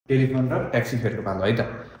Telephone र taxi फेयरको पालो है त।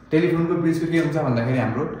 टेलिफोनको बिचको के हुन्छ भन्दाखेरि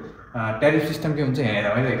हाम्रो ट्यारिफ सिस्टम के हुन्छ यहाँ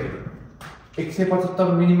हेरौँ है त।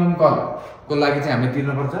 175 मिनिमम कलको लागि चाहिँ हामीले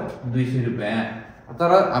तिर्नुपर्छ 200 रुपैयाँ।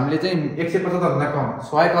 तर हामीले चाहिँ 175 भन्दा कम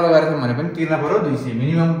 100 कल गरेछौँ भने पनि तिर्न पर्यो 200,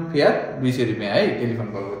 मिनिमम फेयर 200 रुपैयाँ है टेलिफोन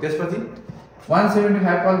कलको। त्यसपछि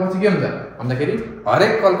 175 कलपछि के हुन्छ भन्दाखेरि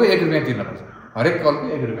हरेक कलको 1 रुपैयाँ तिर्नुपर्छ, हरेक कलको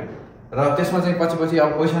 1 रुपैयाँ। र त्यसमा चाहिँ पछि अब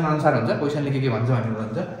क्वेसन अनुसार हुन्छ, क्वेसनले के भन्छ भन्ने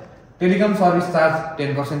हुन्छ। टेलिकम सर्भिस चार्ज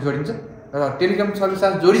 10% जोडिन्छ र टेलिकम सर्भिस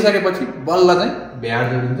चार्ज जोडिसकेपछि बल्ल चाहिँ भ्याट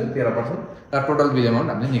जोडिन्छ 13% र टोटल बिल एमाउन्ट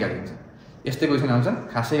हामीले निकालिन्छ। यस्तै क्वेसन आउँछन्।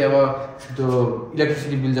 खासै अब त्यो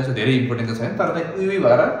इलेक्ट्रिसिटी बिल जस्तो धेरै इम्पोर्टेन्ट त छैन, तर चाहिँ उही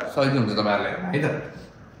भएर सजिलो हुन्छ तपाईँहरूलाई है त।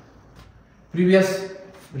 प्रिभियस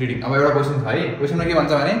रिडिङ अब एउटा क्वेसन छ है। क्वेसनमा के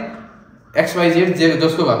भन्छ भने XYZ जे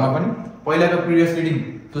जसको घरमा पनि पहिलाको प्रिभियस रिडिङ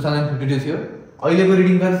 2052 थियो, अहिलेको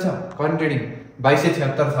रिडिङ कति छ करेन्ट रिडिङ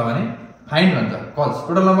 2276 छ भने फाइन्ड भन्छ calls,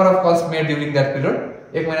 total number of calls made during that period.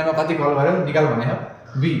 एक महिनामा कति कल गर्यो निकाल भने हो।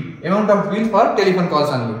 Be amount of bill for telephone calls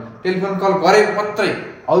only, telephone call गरेको मात्रै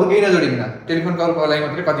अरु केही नजोडिकन टेलिफोन कलको लागि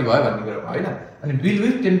मात्रै कति भयो भन्ने कुरा हो हैन। अनि bill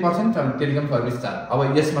with 10% telecom service charge. अब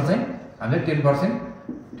यसमा चाहिँ हामीले 10%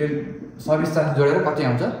 सर्भिस चार्ज जोडेर कति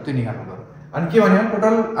आउँछ त्यो निकाल्नु पर्यो। अनि के भन्यो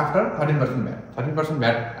टोटल आफ्टर 13% भ्याट, 13%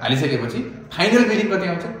 भ्याट हालिसकेपछि फाइनल बिलिङ कति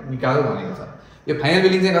आउँछ निकाल भनेको छ। यो फाइनल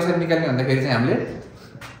बिलिङ चाहिँ कसरी निकाल्ने भन्दाखेरि चाहिँ हामीले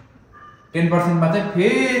 10% मा चाहिँ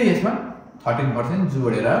फेरि यसमा 13%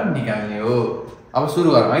 जोडेर निकाल्ने हो। अब सुरु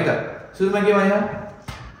गरौँ है त। सुरुमा के भन्यो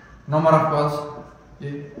number of calls,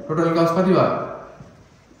 total calls कति भयो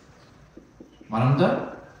भनौँ त।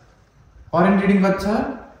 करेन्ट रिडिङ कति छ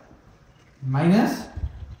minus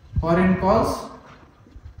current calls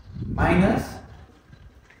minus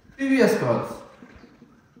previous calls,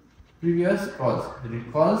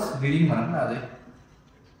 calls reading भनौँ न अझै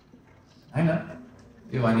हैन।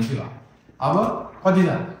 यो भनेपछि भयो। अब कति छ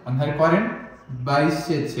भन्दाखेरि करेन्ट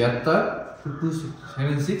 2276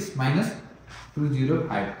 2276 माइनस 2052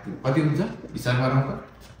 कति हुन्छ हिसाब गरौँ त।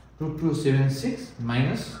 2276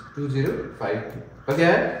 माइनस 2052 कति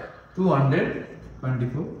आयो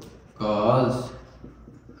 224 कल्स।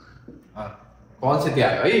 कल्स यति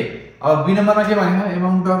आयो है। अब बी नम्बरमा के भनेको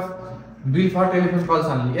amount of bill for telephone calls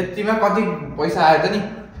only, यतिमा कति पैसा आयो त नि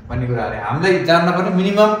भन्ने कुरा अरे हामीलाई जान्न पर्ने।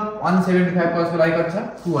 मिनिमम 175 कल्सको लागि कति छ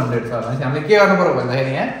 200 छ भनेपछि हामीले के गर्नु पर्यो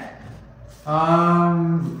भन्दाखेरि यहाँ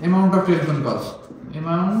amount of telephone calls,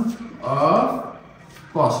 amount of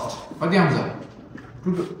cost कति आउँछ।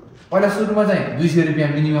 पहिला सुरुमा चाहिँ 200 रुपैयाँ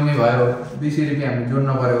मिनिममै भयो, 200 रुपैयाँ हामीले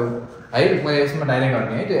जोड्नु पर्यो है। मैले यसमा डाइरेक्ट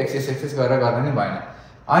गर्ने है, त्यो एक्सेस गरेर गर्ने नि भएन।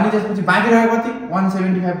 अनि त्यसपछि बाँकी रह्यो कति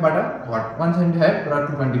 175 बाट 175 र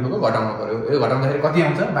 224 को घटाउनु पर्यो। यो घटाउँदाखेरि कति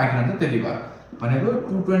आउँछ बाँकी रहन्छ त्यति भयो भनेको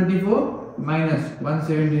 224 माइनस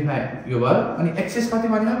 175 यो भयो। अनि एक्सेस कति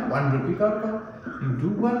भन्यो 1 रुपैयाँ कर्क इन्टु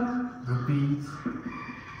 1 रुपैयाँ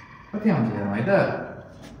कति आउँछ हेरौँ है त।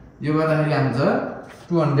 यो गर्दाखेरि आउँछ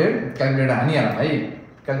 200 क्यालकुलेटर हानिहालौँ है।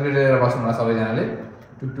 क्यालकुलेटर बस्नु होला सबैजनाले।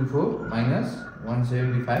 224 माइनस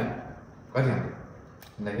 175 कति आउँछ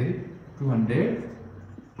भन्दाखेरि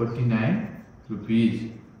 249 रुपीज।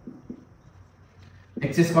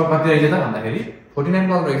 एक्सेस कल कति रहेछ त भन्दाखेरि 49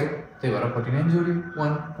 कल रहेछ, त्यही भएर 49 जोड्यो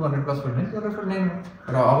 200 प्लस 49 249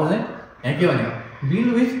 र अब चाहिँ यहाँ के भनेको bill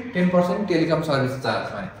with 10% telecom service charge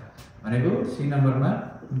भनेको सी नम्बरमा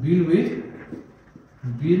bill with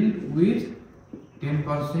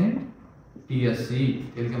 10% TSC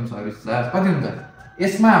telecom service charge कति हुन्छ।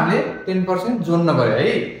 यसमा हामीले 10% जोड्न पर्यो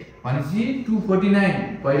है भनेपछि 249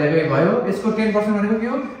 पहिलाकै भयो। यसको 10% भनेको के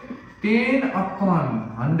हो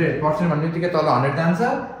 10/100% भन्ने बित्तिकै तल 100 जान्छ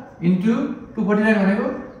इन्टु 249 भनेको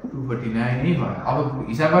 249 नै भयो। अब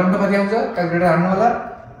हिसाब गर्नु त कति आउँछ क्यालकुलेटर हाल्नु होला।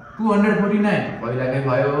 249 पहिलाकै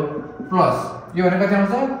भयो प्लस यो भने कति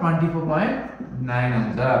आउँछ 24.9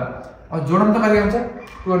 आउँछ। अब जोडौँ त कति आउँछ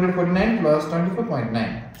 249 प्लस 24.9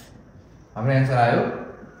 हाम्रो आन्सर आयो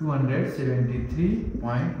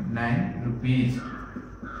 273.9 रुपीज।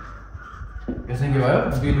 यसमा के भयो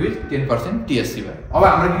बिल विथ 10% टीएससी भयो। अब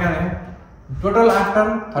हाम्रो के गर्ने टोटल आफ्टर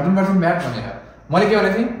 13% भ्याट भनेको मैले के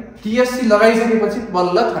भनेको थिएँ टीएससी लगाइसकेपछि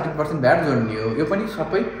बल्ल 13% भ्याट जोड्ने हो। यो पनि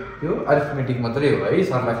सबै यो अरिथमेटिक मात्रै हो है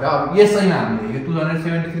सरलाई। अब यसैमा हामीले यो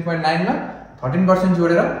 273.9 मा 13%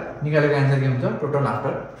 जोडेर निकालेको आन्सर के हुन्छ टोटल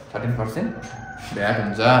आफ्टर 13% भ्याट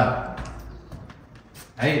हुन्छ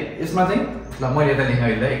है। यसमा चाहिँ ल मैले यता लेखेँ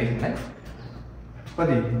अहिले एकैछिनलाई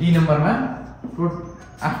कति डी नम्बरमा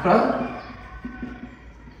after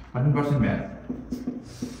 13% VAT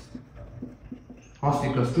cost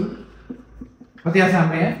equals to कति आछ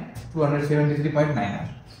हाम्रो यहाँ 273.9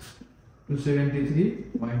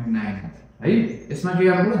 273.9 है। यसमा के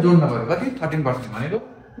गर्नु जोड्नु पर्यो कति 13% भनेको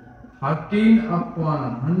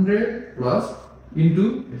 13/100 प्लस इन्टु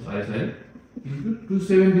सरी इन्टु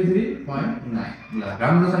 273.9 ल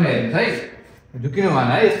राम्रोसँग हेर्नुस् है झुकिनु भएन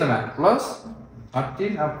है यस्तोमा प्लस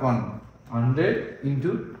 13/100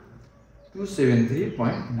 इन्टु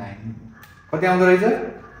 273.9 कति आउँदो रहेछ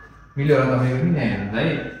मिल्यो होला तपाईको पनि यहाँ हेर्नुस् है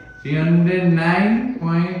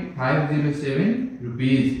 309.507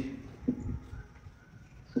 रुपैयाँ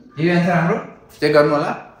यही आन्सर हाम्रो चेक गर्नु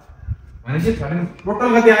होला भनेपछि टोटल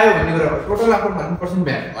कति आयो भन्ने कुरा टोटल आफ्नो 100%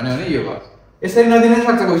 ब्याक भन्यो भने यो भयो यसरी नदिन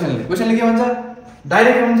सक्छ क्वेशनले के भन्छ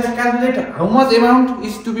डाइरेक्ट के भन्छ calculate how much amount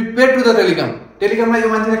is to be paid to the टेलिकममा यो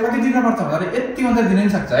मान्छेले कति दिन पर्छ भनेर यति मात्र दिन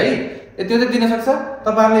सक्छ है यति मात्र दिन सक्छ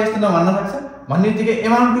तपाईहरुले यस्तो नभन्न सक्छ भन्नेबित्तिकै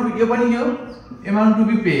अमाउन्ट टु यो पनि यो amount to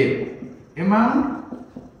be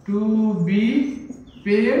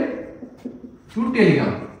paid to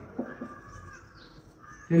telecom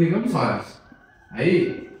service है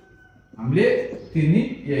हामीले तिर्ने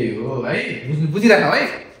यही हो है बुझिराख्नु है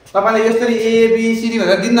तपाईले यसरी ए बी सी डी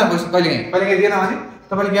भनेर दिन्न कहिले दिएन भने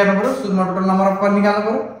तपाईले के गर्नु पर्यो सुरुमा टोटल नम्बर अफ कल निकाल्नु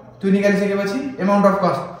पर्यो त्यो निकालिसकेपछि अमाउन्ट अफ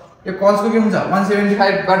कस्ट यो कस्टको के हुन्छ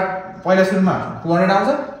 175 बाट पहिला सुरुमा 200 आउँछ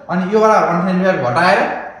अनि यो वाला 175 घटाएर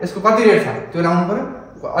यसको कति रेट छ त्यो लाउनु पर्यो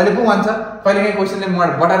अहिले पो भन्छ कहिले क्वेशनले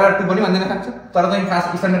बटाएर 2 पनि भन्दैन सक्छ तर चाहिँ खास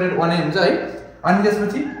स्ट्यान्डर्ड रेट 1 नै हुन्छ है अनि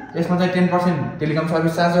त्यसपछि यसमा चाहिँ 10% टेलिकम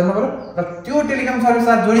सर्भिस चार्ज गर्नु पर्यो र त्यो टेलिकम सर्भिस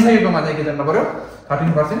चार्ज जोडिसकेकोमा चाहिँ के गर्नु पर्यो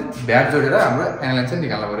 13% भ्याट जोडेर हाम्रो फाइनल आन्सर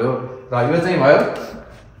निकाल्नु पर्यो र यो चाहिँ भयो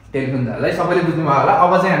टेलिफोन चार्ज है सबैले बुझ्नु भयो होला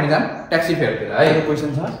अब चाहिँ हामी जाम ट्याक्सी फेयरतिर है यो क्वेशन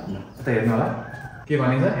छ त हेर्नु होला के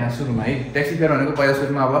भनिन्छ यहाँ सुरुमा है ट्याक्सी फेयर भनेको पहिला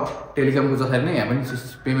सुरुमा अब टेलिकमको जसरी नै यहाँ पनि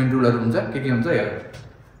पेमेन्ट रुलहरु हुन्छ के हुन्छ हेर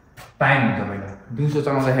टाइम हुन्छ पहिला दिउँसो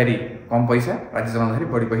चलाउँदाखेरि कम पैसा राति चलाउँदाखेरि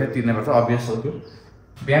बढी पैसा तिर्नै पर्छ अभियस हो त्यो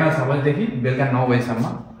बिहान 6 बजेदेखि बेलुका 9 बजेसम्म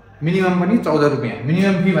मिनिमम पनि 14 रुपैयाँ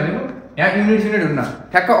मिनिमम फी भनेको यहाँ युनिट हुन्न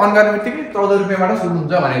ठ्याक्क अन गर्नेबित्तिकै 14 रुपैयाँबाट सुरु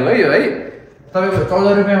हुन्छ भनेको है यो है तपाईको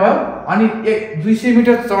 14 रुपैयाँ भयो अनि 200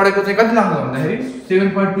 मिटर चढेको चाहिँ कति लाग्छ भन्दाखेरि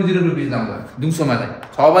 7.20 रुपैयाँ लाग्छ दिउँसोमा चाहिँ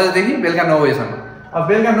 6 बजेदेखि बेलुका 9 बजेसम्म अब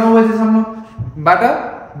बेलुका 9 बजेसम्मबाट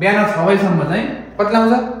बिहान 6 बजेसम्म चाहिँ कति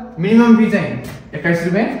लाग्छ मिनिमम फी चाहिँ 21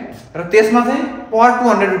 रुपैयाँ र त्यसमा चाहिँ पर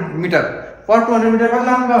 200 मिटर कति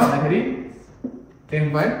लाग्नु भयो भन्दाखेरि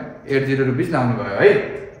 10.80 रुपैयाँ लाग्नु भयो है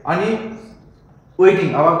अनि वेटिङ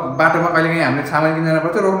अब बाटोमा कहिलेकाहीँ हामीले सामान किन्न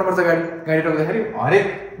पर्छ रोक्नु पर्छ गाडी रोक्दाखेरि हरेक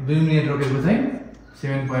 2 मिनेट रोकेको चाहिँ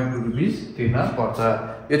 7.2 रुपैयाँ तिर्न पर्छ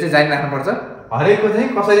यो चाहिँ जानी राख्नु पर्छ हरेकको चाहिँ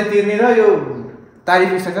कसरी तिर्ने र यो तारिफ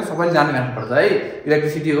स्ट्रक्चर सबैले जानी राख्नु पर्छ है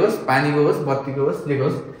इलेक्ट्रिसिटी होस् पानीको होस् बत्तीको होस् जेको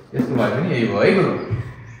होस् यसको भयो पनि यही हो है गुरु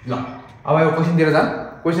ल अब यो क्वेशनतिर जाम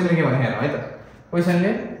क्वेशनले के भने हेरौँ है त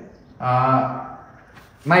क्वेशनले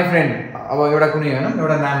माई फ्रेन्ड अब एउटा कुनै हैन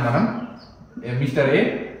एउटा नाम भनौँ मिस्टर ए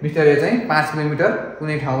चाहिँ 5 किलोमिटर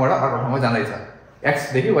कुनै ठाउँबाट अर्को ठाउँमा जाँदैछ x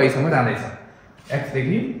देखि y सम्म जाँदैछ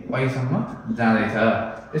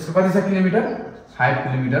यसको कति छ किलोमिटर 5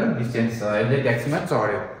 किलोमिटर डिस्टेन्स छ यसले ट्याक्सीमा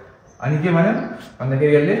चढ्यो अनि के भन्यो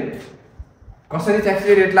भन्दाखेरि यसले कसरी ट्याक्सी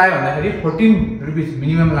रेट लाग्यो भन्दाखेरि 14 रुपैयाँ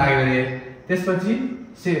मिनिमम लाग्यो अरे त्यसपछि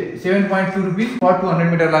 7.2 रुपैयाँ पर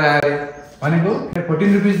 200 मिटर लगायो अरे भनेको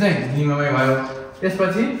 14 रुपैयाँ चाहिँ मिनिममै भयो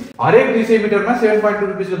त्यसपछि हरेक 200 मिटरमा 7.2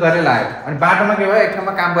 रुपैयाँ को दरले लाग्यो अनि बाटोमा के भयो एक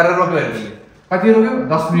ठाउँमा काम गरेर रोक्यो अरे कति रोक्यो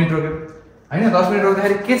 10 मिनेट रोक्यो हैन 10 मिनेट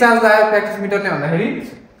रोक्दाखेरि के चार्ज लाग्यो प्र्याक्टिस मिटरले भन्दाखेरि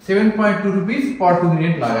 7.2 रुपैयाँ पर 2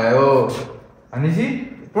 मिनेट लगायो भनेपछि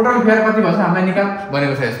टोटल फेयर कति भन्छ हामीलाई निकाल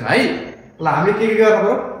भनेको छ यसमा है ल हामीले के गर्नु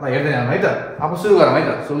पर्यो ल हेर्दै जाउँ है त अब सुरु गरौँ है त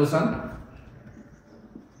सोलुसन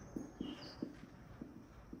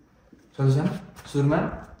सुरुमा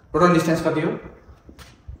टोटल डिस्टेन्स कति हो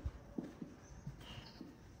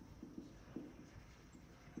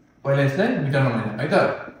पहिला यसलाई मिटरमा भनिदिउँ है त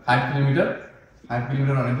 5 किलोमिटर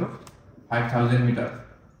भनेको 5000 मिटर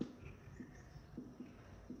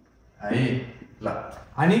है ल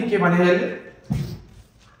अनि के भने यसले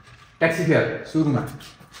ट्याक्सी फेयर सुरुमा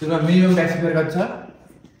मिनिमम ट्याक्सी फेयर कति छ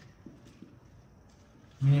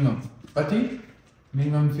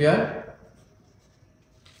मिनिमम फेयर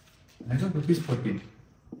भनेको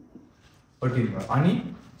 ₹14 भयो अनि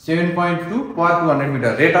 7.2 पर 200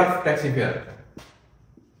 metre rate of taxi fair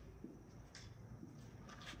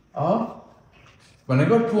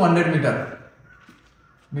भनेको 200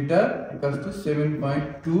 मिटर इक्वल्स टु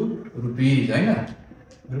 7.2 रुपैयाँ हैन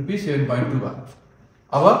रुपैयाँ 7.2 भयो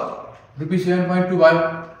अब रुपैयाँ 7.2 भयो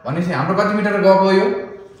भनेपछि हाम्रो कति मिटर गएको यो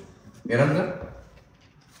हेरौँ त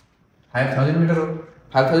 5000 मिटर हो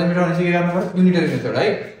 5000 मिटर भनेपछि के गर्नु पर्छ युनिटरी मेथड है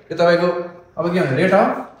यो तपाईको अब के भन्छ रेट अफ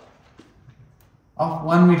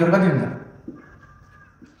 1 मिटर कति हुन्छ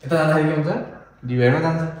यता जाँदाखेरि के हुन्छ डिभाइडमा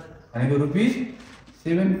जान्छ भनेको रुपैयाँ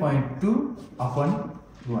 7.2 अपन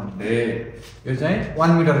 200 यो चाहिँ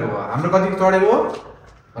 1 मिटरको हो हाम्रो कति चढेको हो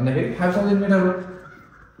भन्दाखेरि 5000 मिटर हो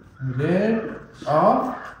रेट of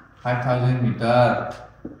 5000 मिटर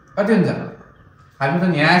कति हुन्छ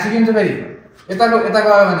 5000 यहाँ आएछ के हुन्छ फेरि यताको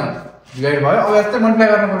आयो भने डिभाइड भयो अब यस्तै मल्टिप्लाई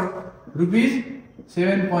गर्न पर्यो रुपीस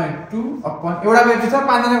 7.2 अपन एउटाको यति छ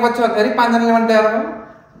 5 जनाको कति छ फेरि 5 जनाले मल्टिप्लाई गर्न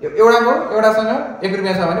एउटासँग 1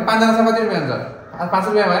 रुपैयाँ छ भने 5 जनासँग कति रुपैयाँ हुन्छ 5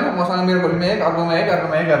 रुपैयाँ भएन मसँग मेरो भोलिमा 1 अर्कोमा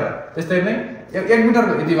 1 गरेर त्यस्तै नै 1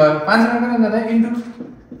 मिटरको यति भयो 5 जनाको कति हुन्छ इन्टु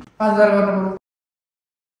 5000 गर्न पर्यो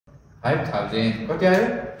 5000 कति आयो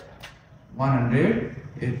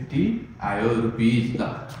 180 आयो रुपीस ल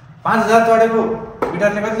 5000 चढेको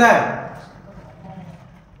मिटरले कति लाग्यो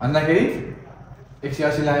भन्दाखेरि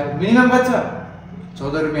 180 लाग्यो मिनिमम कति छ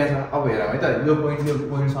 14 रुपैयाँ छ अब हेरौँ है त यो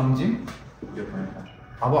पोइन्ट सम्झिम यो पोइन्ट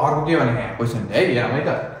अब अर्को के भने यहाँ क्वेशन है हेरौँ है त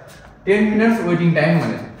 10 मिनट्स वेटिङ टाइम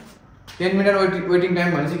भनेछ 10 मिनट वेटिङ टाइम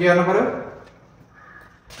भनेपछि के गर्नु पर्यो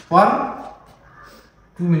पर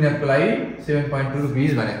 2 मिनटको लागि 7.2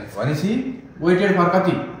 रुपीस भनेपछि वेटेड फर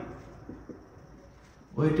कति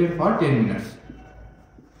weighted for 10 minutes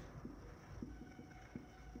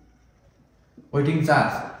waiting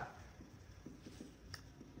charge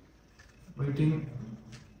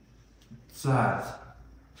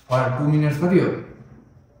for 2 minutes कति हो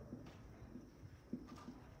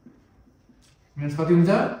मिनट्स कति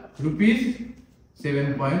हुन्छ rupees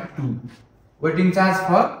 7.2 waiting charge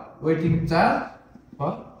for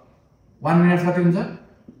 1 minute कति हुन्छ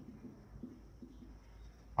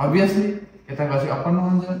obviously यता गएपछि अपन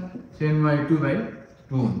हुन्छ 7/2/2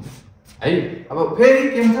 हुन्छ है अब फेरि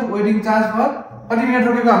के हुन्छ वेटिङ चार्ज फर कति मिनेट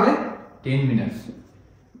रोकेको हामीले 10 मिनेट्स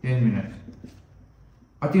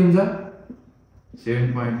कति हुन्छ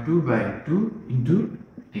 7.2/2 इन्टु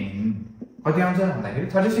 10 कति आउँछ भन्दाखेरि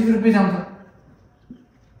 36 रुपैयाँ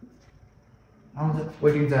आउँछ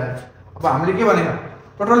वेटिङ चार्ज अब हामीले के भनेको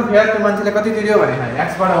टोटल फेयर त्यो मान्छेले कति तिर्यो भने x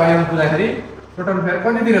बाट y मा पुग्दाखेरि टोटल फेयर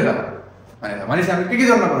कति तिर्यो त भनेपछि हामीले के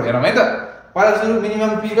गर्न पर्यो हेरौँ है त पहिला सुरु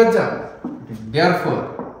मिनिमम फी कति छ देयरफोर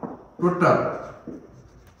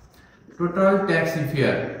टोटल ट्याक्सी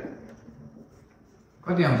फेयर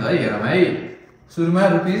कति आउँछ है हेरौँ है सुरुमा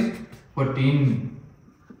रुपीस 14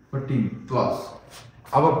 प्लस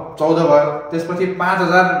अब 14 भयो त्यसपछि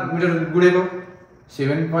 5000 मिटर गुडेको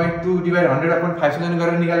 7.2 डिवाइड 100/500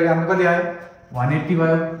 गरेर निकालेको हाम्रो कति आयो 180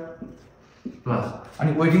 भयो प्लस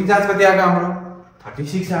अनि वेटिङ चार्ज कति आएको हाम्रो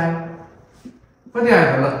 36 आयो कति आयो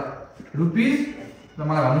त ल रुपीस ल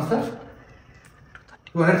मलाई भन्नुस् त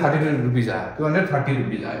 230 रुपीस आयो 230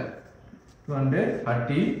 रुपीस आयो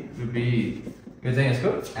 230 रुपीस यो चाहिँ यसको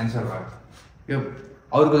आन्सर भयो यो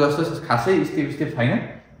अरुको जस्तो खासै स्टेप छैन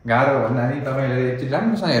गाह्रो भन्दा नि तपाईले एकचोटी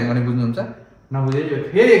राम्रोसँग हेर्नु भने बुझ्नुहुन्छ नबुझे यो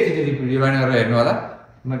फेरि एकचोटी रिवाइन्ड गरेर हेर्नु होला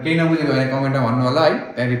केही नबुझेको भने कमेन्टमा भन्नु होला है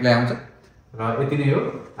त्यहाँ रिप्लाई आउँछ र यति नै हो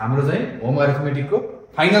हाम्रो चाहिँ होम अरिथमेटिकको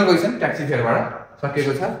फाइनल क्वेशन ट्याक्सी फेयरबाट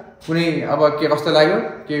सकिएको छ कुनै अब के कस्तो लाग्यो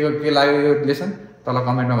के लाग्यो यो लेसन तल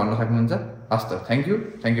कमेन्टमा भन्न सक्नुहुन्छ हस् त थ्यांक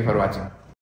यू फर वाचिङ